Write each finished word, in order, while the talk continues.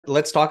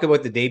Let's talk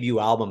about the debut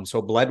album.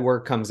 So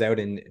Bloodwork comes out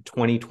in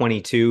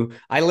 2022.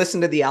 I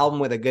listened to the album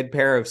with a good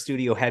pair of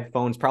studio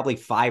headphones, probably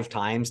 5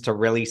 times to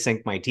really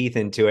sink my teeth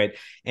into it.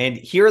 And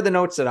here are the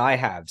notes that I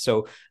have.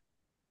 So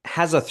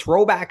has a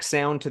throwback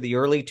sound to the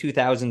early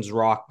 2000s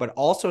rock, but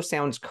also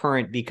sounds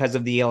current because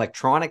of the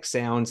electronic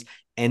sounds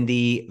and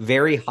the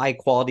very high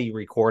quality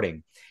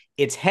recording.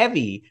 It's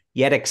heavy,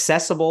 yet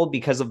accessible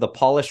because of the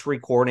polished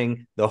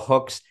recording, the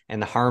hooks,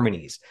 and the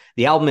harmonies.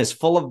 The album is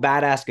full of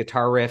badass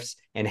guitar riffs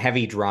and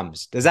heavy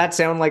drums. Does that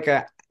sound like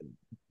a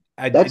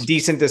That's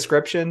decent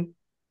description?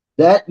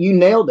 that you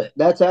nailed it.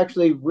 That's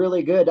actually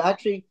really good.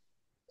 Actually,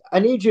 I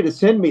need you to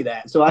send me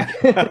that so I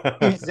can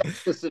use that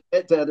to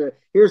submit to other.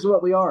 Here's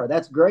what we are.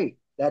 That's great.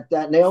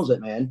 That nails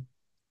it, man.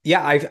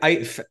 Yeah,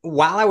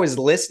 while I was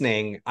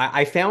listening,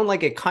 I found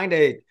like it kind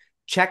of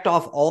checked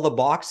off all the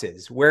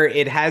boxes where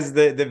it has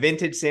the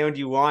vintage sound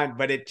you want,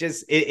 but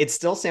it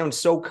still sounds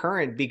so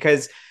current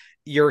because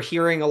you're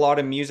hearing a lot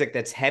of music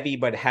that's heavy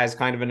but has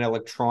kind of an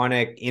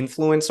electronic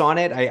influence on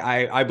it.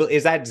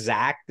 Is that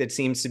Zach that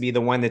seems to be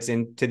the one that's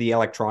into the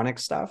electronic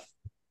stuff?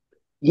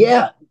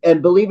 Yeah,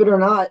 and believe it or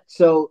not,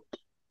 so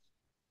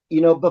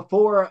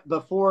before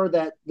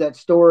that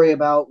story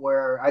about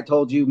where I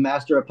told you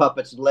Master of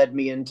Puppets led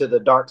me into the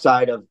dark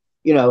side of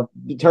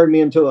turned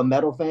me into a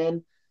metal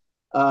fan.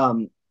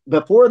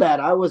 Before that,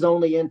 I was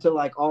only into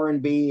like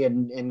R&B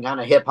and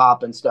kind of hip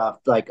hop and stuff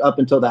like up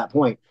until that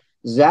point.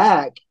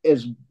 Zach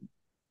is,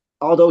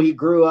 although he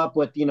grew up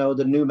with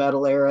the new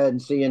metal era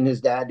and seeing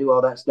his dad do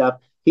all that stuff,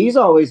 he's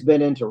always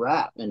been into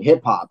rap and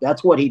hip hop.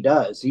 That's what he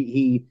does.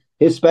 He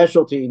his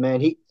specialty, man.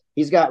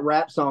 He's got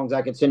rap songs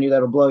I could send you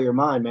that'll blow your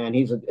mind, man.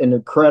 He's an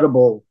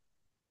incredible,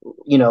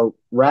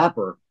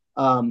 rapper.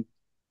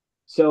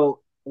 So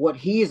what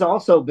he's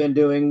also been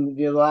doing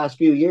the last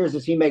few years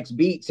is he makes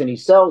beats and he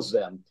sells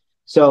them.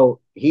 So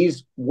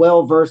he's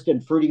well versed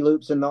in Fruity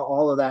Loops and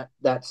all of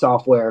that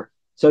software.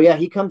 So yeah,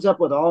 he comes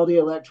up with all the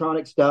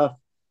electronic stuff,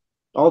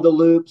 all the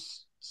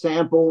loops,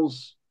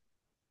 samples,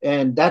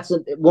 and that's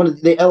one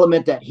of the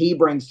element that he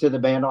brings to the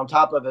band on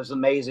top of his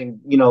amazing,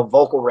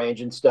 vocal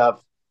range and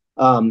stuff.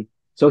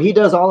 So he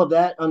does all of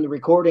that on the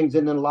recordings,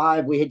 and then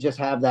live we just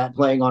have that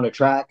playing on a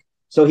track,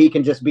 so he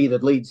can just be the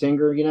lead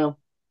singer.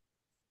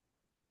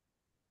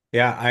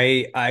 Yeah,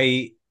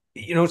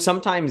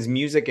 sometimes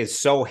music is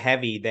so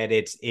heavy that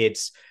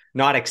it's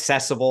not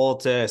accessible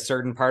to a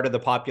certain part of the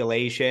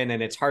population,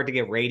 and it's hard to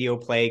get radio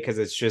play because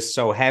it's just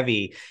so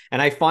heavy.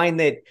 And I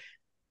find that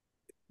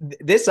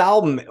this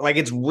album, like,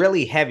 it's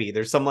really heavy.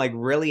 There's some like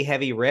really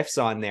heavy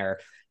riffs on there,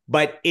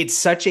 but it's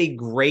such a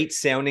great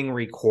sounding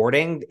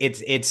recording.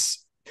 It's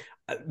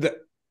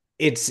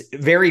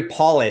very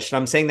polished.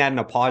 I'm saying that in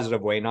a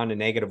positive way, not in a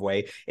negative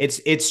way.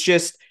 It's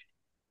just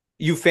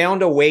you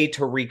found a way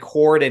to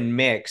record and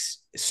mix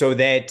so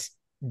that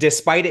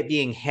despite it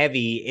being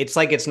heavy, it's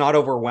like it's not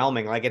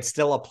overwhelming. Like, it's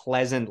still a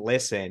pleasant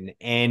listen.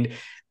 And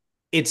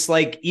it's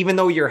like, even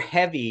though you're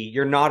heavy,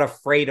 you're not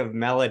afraid of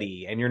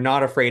melody, and you're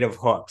not afraid of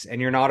hooks, and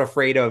you're not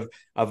afraid of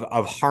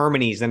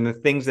harmonies and the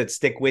things that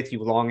stick with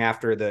you long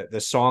after the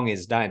song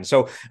is done.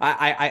 So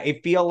I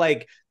feel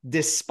like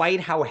despite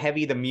how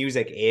heavy the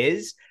music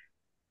is,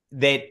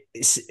 that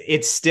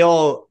it's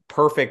still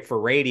perfect for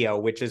radio,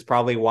 which is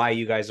probably why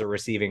you guys are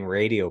receiving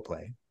radio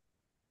play.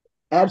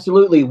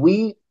 Absolutely,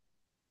 we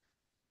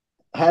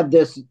have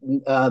this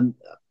um,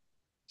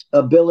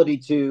 ability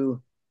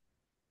to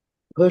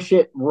push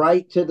it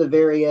right to the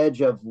very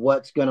edge of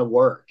what's going to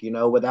work,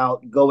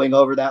 without going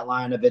over that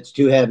line of it's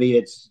too heavy,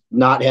 it's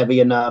not heavy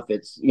enough,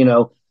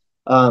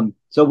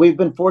 so we've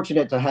been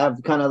fortunate to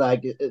have kind of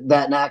like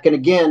that knack. And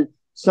again,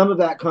 some of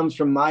that comes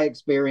from my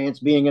experience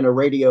being in a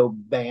radio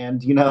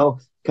band,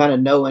 kind of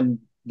knowing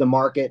the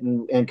market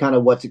and kind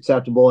of what's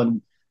acceptable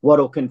and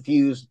what'll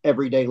confuse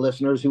everyday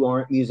listeners who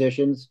aren't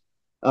musicians.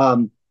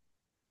 And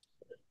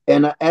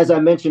as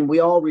I mentioned, we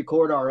all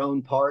record our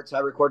own parts. I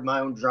record my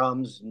own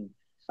drums, and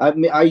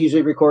I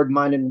usually record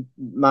mine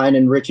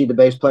and Richie, the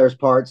bass player's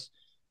parts.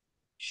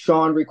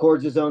 Sean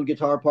records his own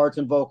guitar parts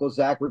and vocals.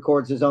 Zach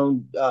records his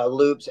own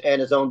loops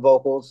and his own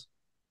vocals.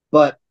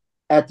 But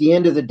at the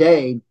end of the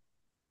day,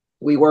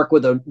 we work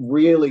with a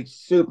really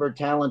super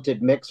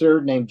talented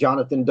mixer named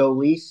Jonathan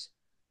Dolis.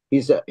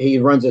 He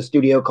runs a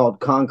studio called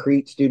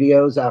Concrete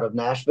Studios out of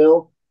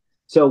Nashville.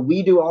 So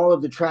we do all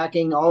of the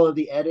tracking, all of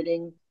the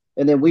editing,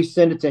 and then we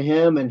send it to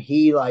him, and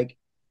he like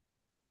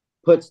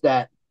puts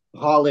that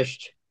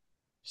polished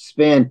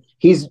spin.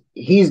 He's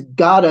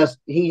got us.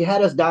 He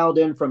had us dialed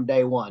in from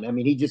day one. I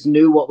mean, he just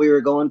knew what we were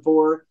going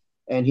for,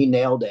 and he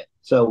nailed it.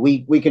 So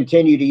we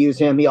continue to use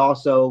him. He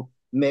also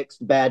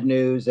mixed Bad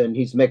News, and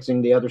he's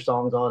mixing the other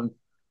songs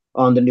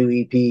on the new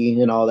EP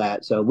and all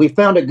that. So we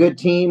found a good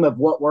team of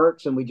what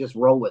works, and we just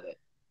roll with it.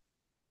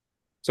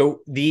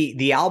 So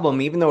the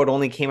album, even though it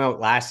only came out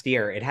last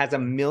year, it has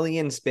 1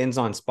 million spins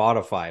on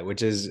Spotify,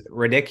 which is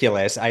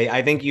ridiculous.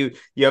 I think you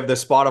have the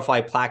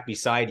Spotify plaque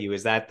beside you.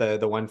 Is that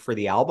the one for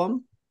the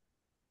album?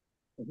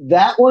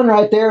 That one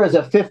right there is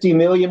a 50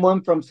 million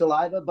one from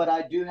Saliva, but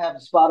I do have a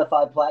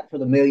Spotify plaque for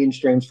the million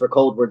streams for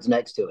Coldwards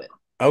next to it.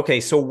 Okay,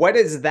 so what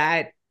is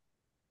that?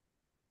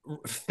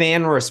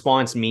 fan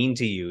response mean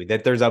to you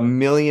that there's a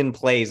million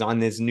plays on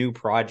this new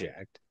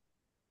project?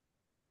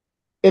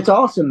 It's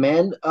awesome,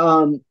 man.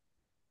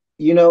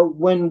 You know,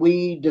 when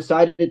we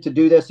decided to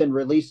do this and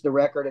release the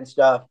record and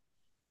stuff,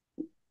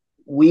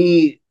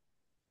 we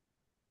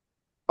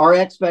our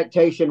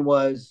expectation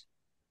was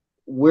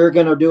we're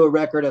going to do a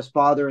record as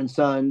father and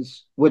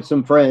sons with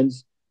some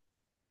friends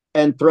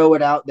and throw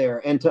it out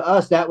there. And to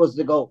us, that was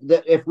the goal.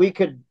 That if we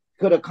could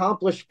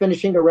accomplish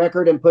finishing a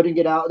record and putting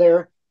it out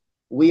there,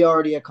 we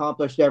already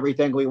accomplished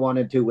everything we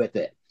wanted to with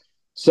it.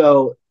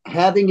 So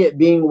having it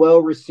being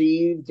well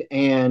received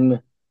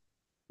and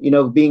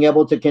being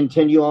able to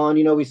continue on.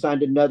 We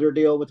signed another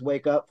deal with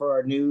Wake Up for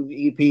our new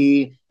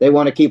EP. They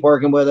want to keep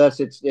working with us.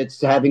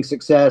 It's having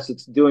success.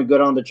 It's doing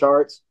good on the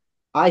charts.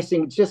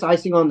 It's just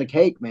icing on the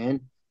cake,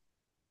 man.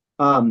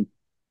 Um,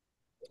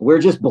 we're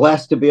just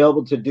blessed to be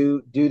able to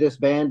do this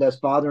band as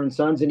father and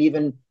sons, and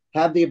even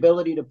have the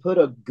ability to put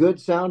a good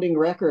sounding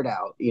record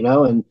out.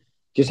 And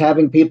just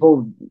having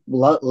people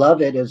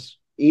love it is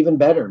even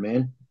better,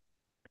 man.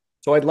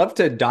 So I'd love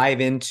to dive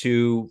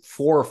into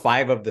 4 or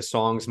 5 of the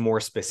songs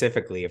more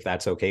specifically, if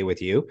that's okay with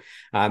you.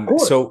 Of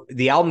course. So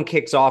the album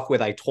kicks off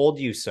with "I Told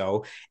You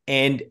So,"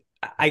 and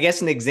I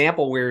guess an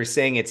example where you're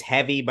saying it's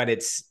heavy, but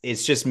it's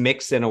just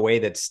mixed in a way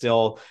that's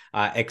still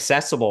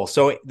accessible.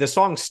 So the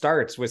song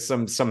starts with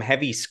some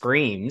heavy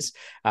screams,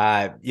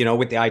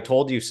 with the "I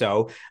Told You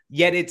So,"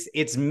 yet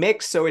it's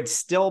mixed, so it's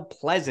still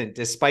pleasant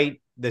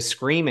despite the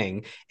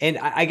screaming. And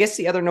I guess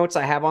the other notes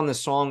I have on the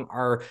song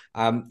are,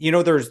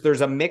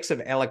 there's a mix of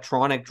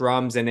electronic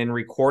drums and then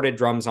recorded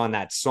drums on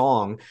that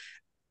song.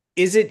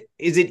 Is it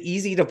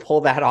easy to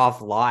pull that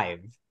off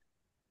live?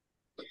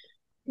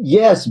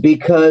 Yes,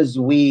 because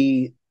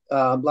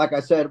like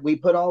I said, we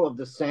put all of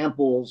the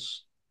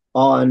samples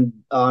on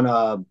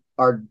our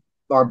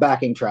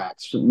backing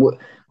tracks.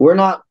 We're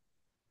not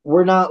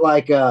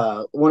like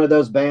one of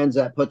those bands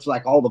that puts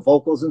like all the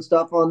vocals and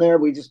stuff on there.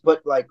 We just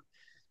put like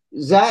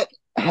Zach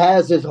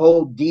has his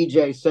whole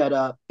DJ set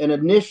up, and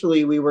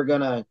initially we were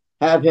gonna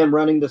have him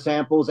running the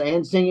samples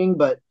and singing,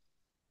 but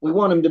we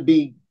want him to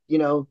be,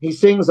 he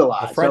sings a A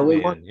lot, so front we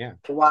want man, yeah.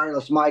 the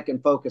wireless mic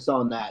and focus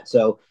on that.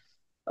 So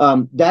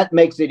that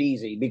makes it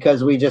easy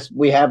because we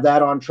have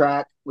that on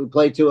track. We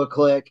play to a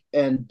click,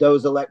 and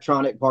those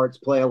electronic parts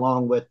play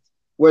along with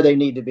where they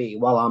need to be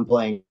while I'm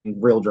playing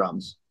real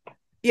drums.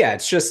 Yeah,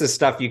 it's just the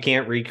stuff you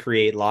can't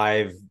recreate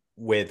live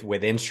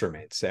with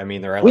instruments. I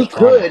mean, they're We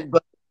electronic.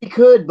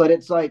 could, but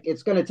it's like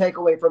it's going to take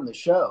away from the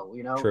show.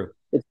 True.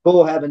 It's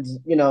cool having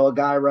a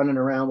guy running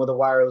around with a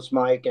wireless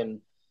mic,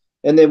 and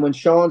then when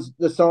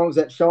the songs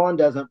that Sean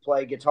doesn't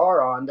play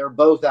guitar on, they're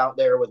both out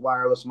there with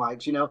wireless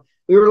mics.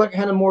 We were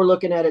kind of more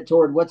looking at it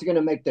toward what's going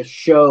to make the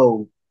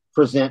show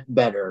present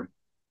better.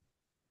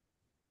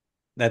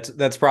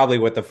 That's probably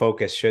what the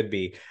focus should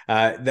be.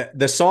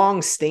 The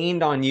song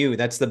 "Stained on You,"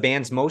 that's the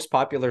band's most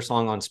popular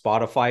song on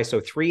Spotify. So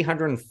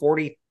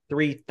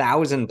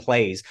 343,000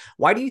 plays.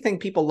 Why do you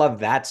think people love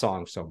that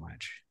song so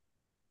much?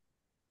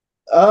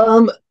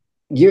 Um,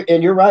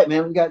 you're right,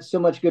 man. We got so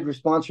much good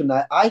response from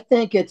that. I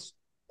think it's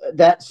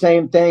that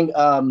same thing.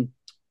 I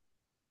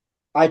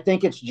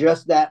think it's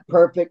just that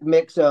perfect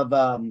mix of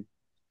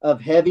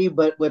heavy,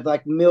 but with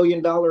like $1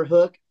 million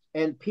hook,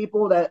 and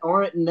people that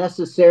aren't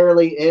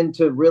necessarily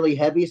into really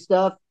heavy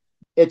stuff.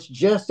 It's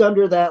just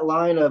under that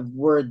line of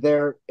where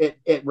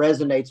it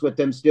resonates with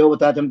them still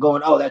without them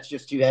going, oh, that's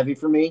just too heavy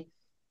for me.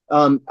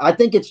 I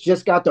think it's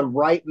just got the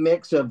right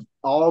mix of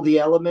all the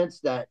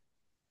elements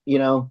you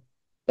know,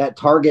 that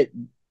target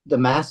the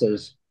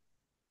masses.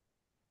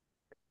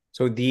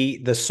 So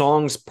the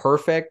songs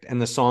 "Perfect"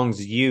 and the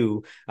songs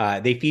 "You,"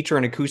 they feature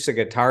an acoustic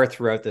guitar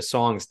throughout the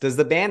songs. Does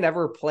the band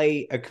ever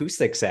play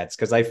acoustic sets?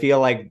 Because I feel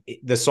like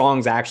the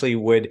songs actually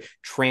would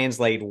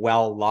translate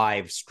well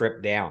live,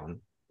 stripped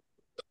down.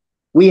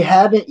 We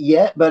haven't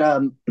yet,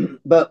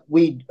 but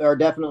we are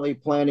definitely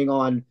planning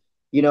on,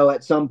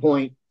 at some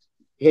point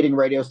hitting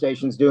radio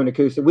stations doing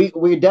acoustic.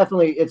 We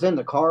definitely, it's in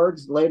the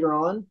cards later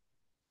on.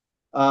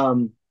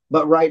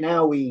 But right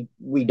now we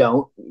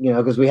don't,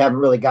 because we haven't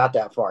really got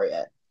that far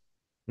yet.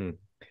 Hmm.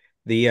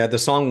 The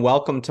song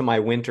 "Welcome to My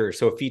Winter,"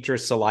 so it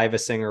features Saliva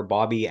singer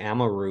Bobby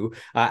Amaru.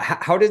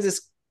 How did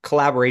this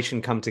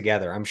collaboration come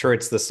together? I'm sure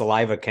it's the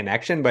Saliva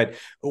connection, but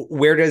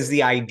where does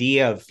the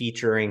idea of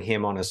featuring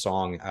him on a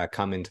song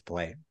come into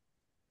play?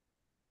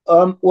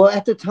 Well,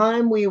 at the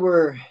time we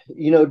were,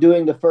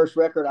 doing the first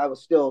record, I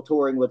was still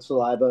touring with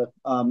Saliva.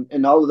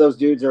 And all of those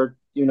dudes are,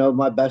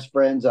 my best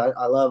friends.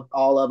 I love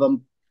all of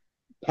them,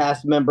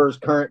 past members,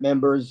 current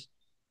members.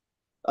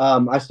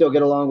 I still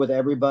get along with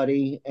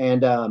everybody.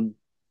 And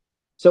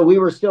so we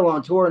were still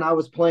on tour, and I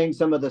was playing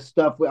some of the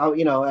stuff.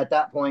 At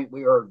that point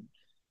we were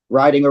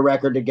writing a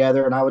record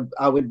together, and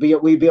we'd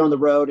be on the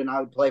road, and I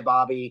would play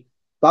Bobby.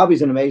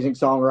 Bobby's an amazing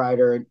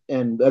songwriter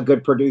and a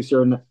good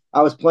producer, and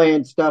I was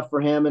playing stuff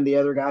for him and the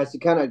other guys to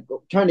kind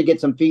of trying to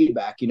get some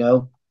feedback.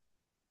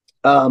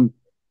 Um,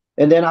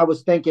 and then I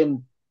was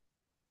thinking,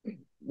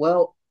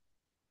 well,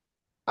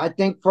 I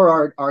think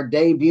for our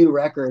debut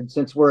record,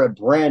 since we're a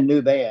brand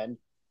new band,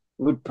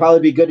 would probably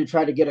be good to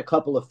try to get a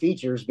couple of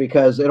features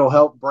because it'll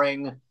help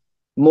bring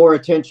more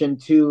attention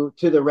to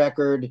the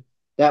record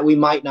that we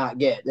might not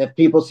get. If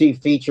people see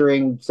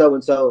featuring so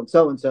and so and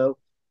so and so,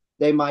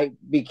 they might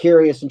be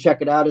curious and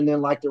check it out and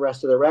then like the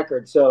rest of the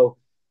record. So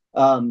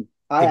I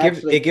It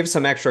actually, gives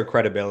some extra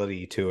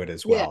credibility to it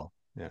as yeah, well.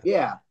 Yeah.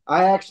 yeah,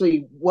 I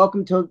actually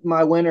Welcome to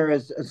My Winter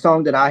as a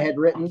song that I had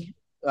written.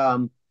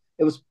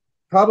 It was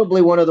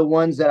probably one of the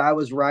ones that I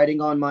was writing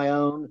on my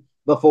own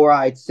before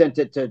I sent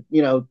it to,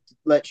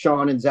 let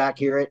Sean and Zach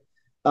hear it.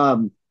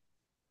 Um,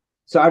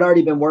 so I'd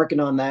already been working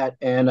on that,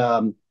 and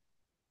I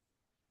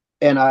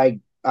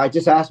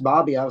just asked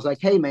Bobby. I was like,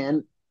 "Hey,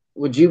 man,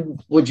 would you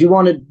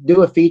want to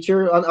do a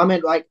feature?" I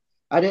mean, like,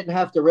 I didn't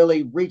have to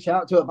really reach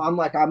out to him. I'm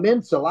like, I'm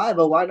in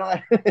Saliva. Why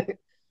not?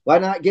 Why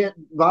not get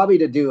Bobby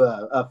to do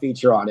a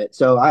feature on it?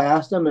 So I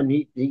asked him, and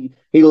he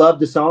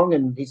loved the song,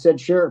 and he said,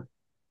 "Sure."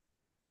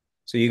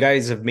 So you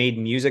guys have made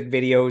music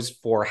videos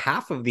for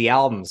half of the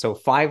album. So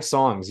 5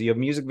 songs. You have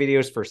music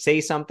videos for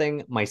Say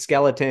Something, My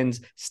Skeletons,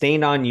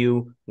 Stained on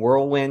You,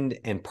 Whirlwind,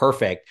 and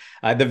Perfect.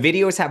 The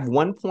videos have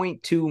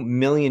 1.2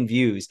 million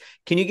views.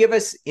 Can you give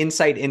us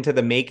insight into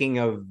the making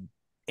of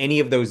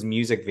any of those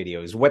music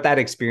videos, what that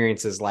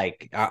experience is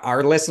like?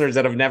 Our listeners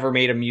that have never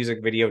made a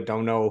music video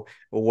don't know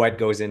what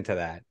goes into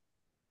that.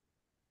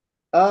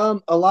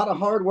 A lot of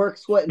hard work,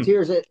 sweat, and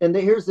tears. And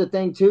here's the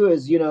thing too: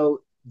 is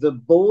the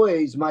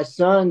boys, my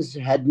sons,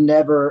 had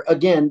never.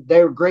 Again,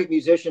 they were great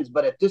musicians,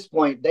 but at this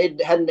point, they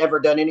hadn't ever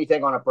done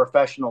anything on a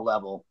professional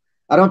level.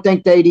 I don't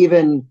think they'd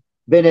even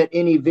been at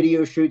any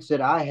video shoots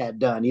that I had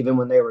done, even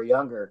when they were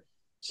younger.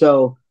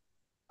 So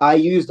I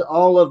used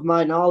all of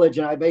my knowledge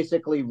and I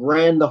basically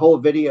ran the whole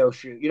video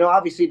shoot.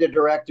 Obviously the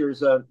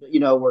directors,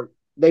 were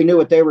they knew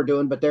what they were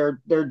doing, but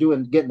they're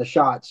doing getting the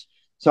shots.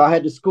 So I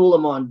had to school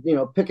them on,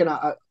 picking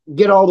out,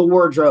 get all the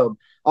wardrobe,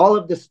 all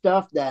of the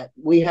stuff that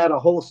we had a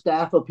whole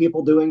staff of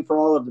people doing for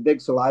all of the big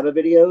Saliva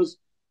videos.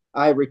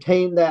 I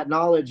retained that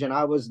knowledge and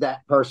I was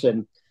that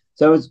person.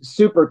 So it was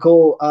super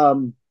cool.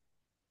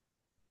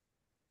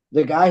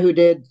 The guy who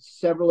did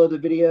several of the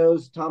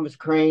videos, Thomas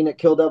Crane at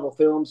Kill Devil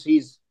Films,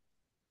 he's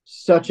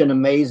such an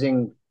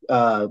amazing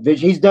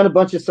vision. He's done a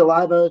bunch of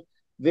Saliva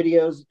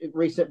videos,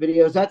 recent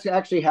videos. That's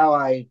actually how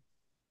I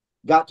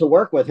got to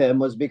work with him,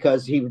 was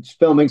because he was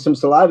filming some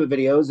Saliva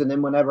videos, and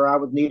then whenever I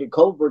would needed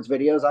Coldwards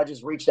videos, I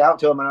just reached out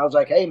to him and I was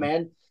like, "Hey,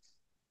 man,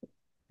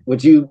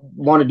 would you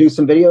want to do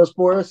some videos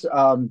for us?"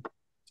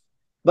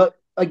 But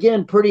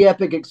again, pretty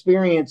epic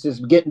experience is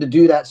getting to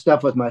do that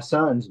stuff with my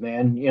sons,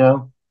 man.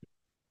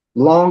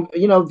 Long,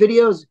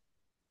 videos,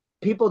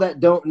 people that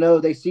don't know,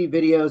 they see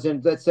videos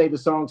and let's say the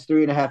song's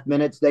 3.5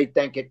 minutes, they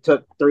think it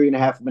took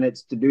 3.5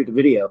 minutes to do the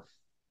video.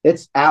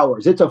 It's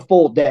hours. It's a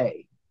full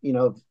day,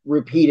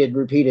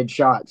 repeated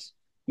shots.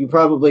 You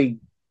probably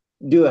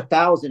do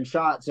 1,000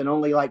 shots and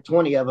only like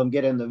 20 of them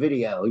get in the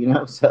video.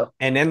 So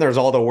And then there's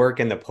all the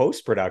work in the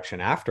post-production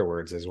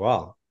afterwards as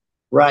well.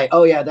 right.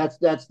 Oh yeah, that's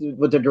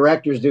what the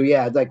directors do.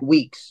 Yeah, it's like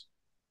weeks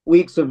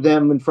of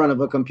them in front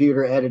of a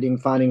computer editing,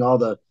 finding all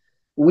the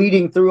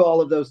weeding through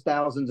all of those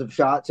thousands of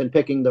shots and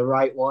picking the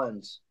right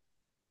ones.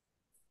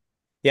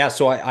 Yeah,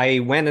 so I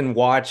went and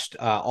watched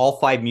all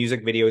 5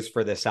 music videos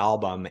for this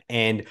album,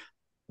 and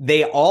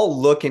they all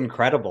look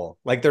incredible.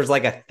 Like there's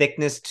like a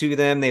thickness to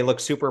them. They look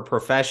super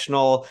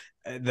professional.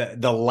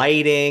 The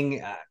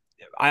lighting,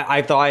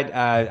 I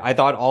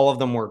thought all of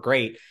them were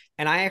great.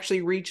 And I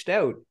actually reached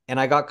out and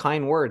I got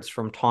kind words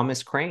from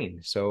Thomas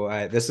Crane.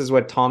 So this is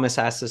what Thomas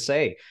has to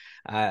say.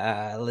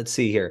 Let's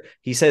see here.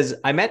 He says,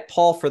 I met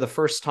Paul for the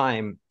first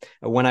time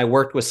when I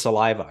worked with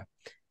Saliva,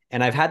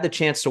 and I've had the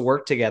chance to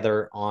work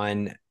together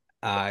on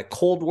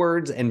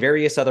Coldwards and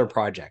various other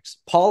projects.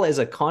 Paul is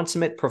a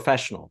consummate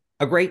professional,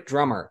 a great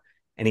drummer,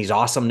 and he's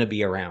awesome to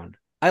be around.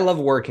 I love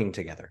working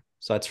together.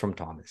 So that's from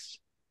Thomas.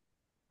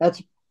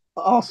 That's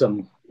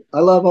awesome. I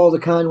love all the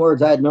kind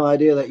words. I had no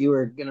idea that you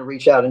were going to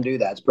reach out and do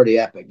that. It's pretty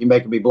epic. You're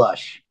making me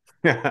blush.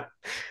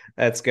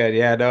 That's good.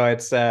 Yeah, no,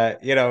 it's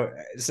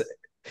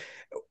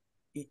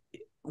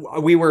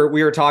we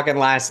were talking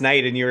last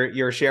night and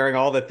you're sharing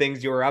all the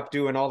things you were up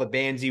to and all the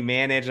bands you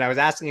manage, and I was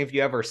asking if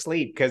you ever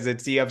sleep because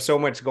it's you have so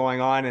much going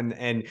on,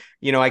 and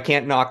I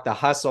can't knock the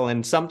hustle,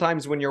 and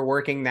sometimes when you're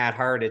working that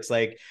hard it's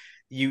like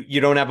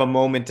you don't have a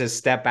moment to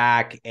step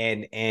back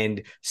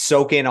and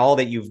soak in all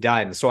that you've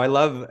done. So I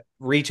love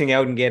reaching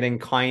out and getting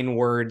kind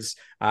words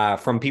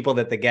from people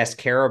that the guests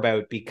care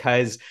about,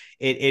 because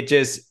it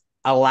just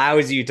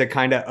allows you to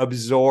kind of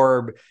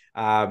absorb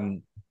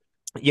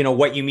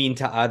what you mean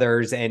to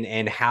others,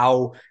 and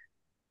how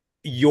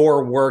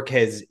your work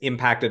has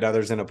impacted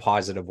others in a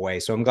positive way.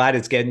 So I'm glad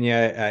it's getting you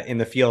in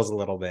the feels a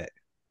little bit.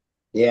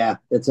 Yeah,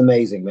 it's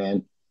amazing,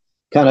 man.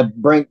 Kind of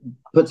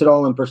puts it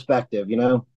all in perspective.